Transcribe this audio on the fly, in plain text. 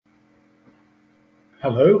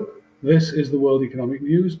Hello, this is the World Economic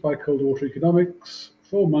News by Coldwater Economics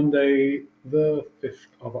for Monday, the 5th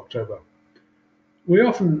of October. We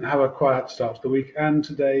often have a quiet start to the week, and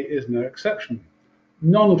today is no exception.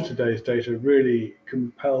 None of today's data really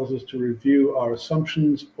compels us to review our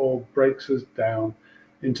assumptions or breaks us down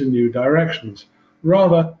into new directions.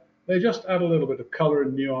 Rather, they just add a little bit of color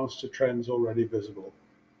and nuance to trends already visible.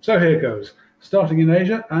 So here goes, starting in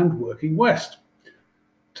Asia and working west.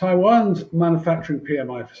 Taiwan's manufacturing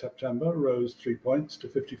PMI for September rose 3 points to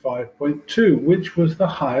 55.2, which was the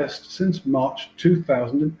highest since March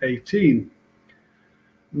 2018.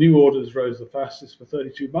 New orders rose the fastest for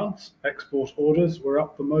 32 months. Export orders were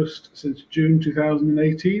up the most since June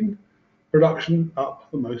 2018. Production up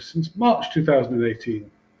the most since March 2018.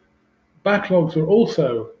 Backlogs are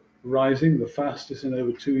also rising the fastest in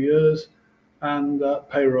over 2 years, and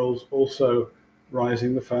payrolls also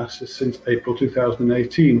rising the fastest since April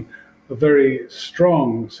 2018. A very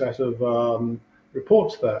strong set of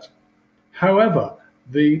reports that. However,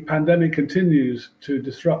 the pandemic continues to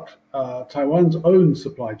disrupt Taiwan's own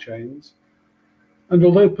supply chains, and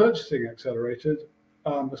although purchasing accelerated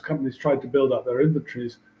as companies tried to build up their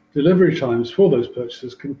inventories, delivery times for those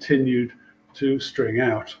purchases continued to string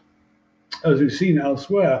out. As we've seen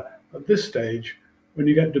elsewhere, at this stage, when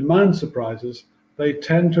you get demand surprises, they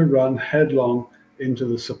tend to run headlong into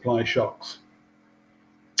the supply shocks.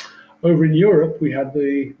 Over in Europe, we had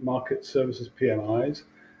the market services PMIs,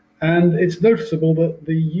 and it's noticeable that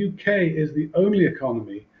the UK is the only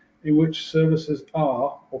economy in which services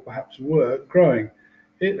are, or perhaps were, growing.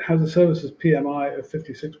 It has a services PMI of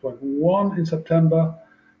 56.1 in September,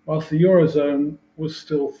 whilst the Eurozone was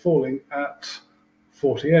still falling at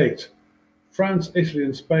 48. France, Italy,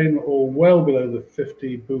 and Spain were all well below the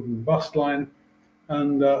 50 boom and bust line,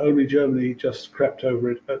 and only Germany just crept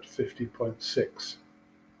over it at 50.6.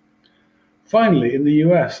 Finally, in the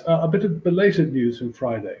US, a bit of belated news from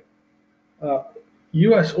Friday.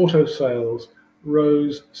 US auto sales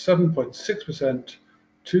rose 7.6%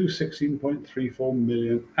 to 16.34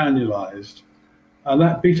 million annualized. And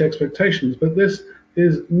that beat expectations, but this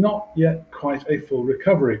is not yet quite a full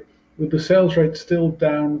recovery, with the sales rate still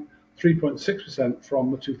down 3.6%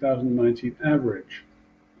 from the 2019 average.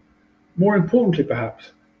 More importantly,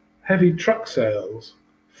 perhaps, heavy truck sales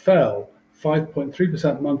fell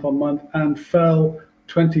 5.3% month on month and fell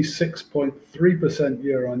 26.3%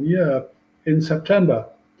 year on year in September.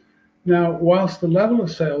 Now, whilst the level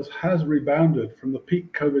of sales has rebounded from the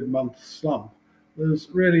peak COVID month slump, there's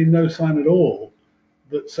really no sign at all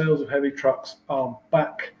that sales of heavy trucks are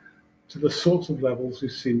back to the sorts of levels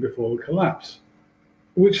we've seen before the collapse,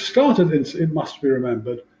 which started, it must be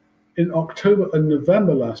remembered, in October and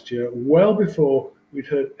November last year, well before we'd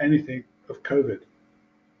heard anything of COVID.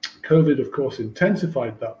 COVID, of course,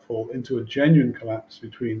 intensified that fall into a genuine collapse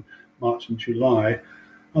between March and July,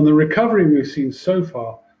 and the recovery we've seen so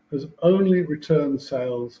far has only returned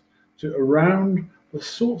sales to around the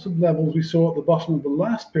sorts of levels we saw at the bottom of the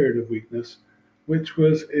last period of weakness, which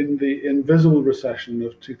was in the invisible recession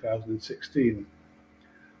of 2016.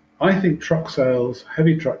 I think truck sales,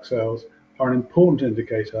 heavy truck sales, are an important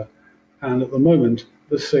indicator, and at the moment,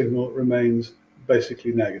 the signal remains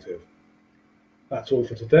basically negative. That's all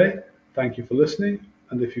for today. Thank you for listening,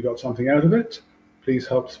 and if you got something out of it, please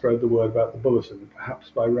help spread the word about the bulletin,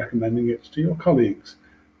 perhaps by recommending it to your colleagues.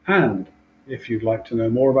 And if you'd like to know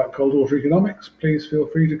more about Coldwater Economics, please feel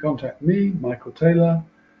free to contact me, Michael Taylor,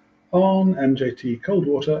 on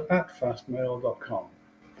mjtcoldwater@fastmail.com.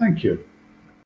 Thank you.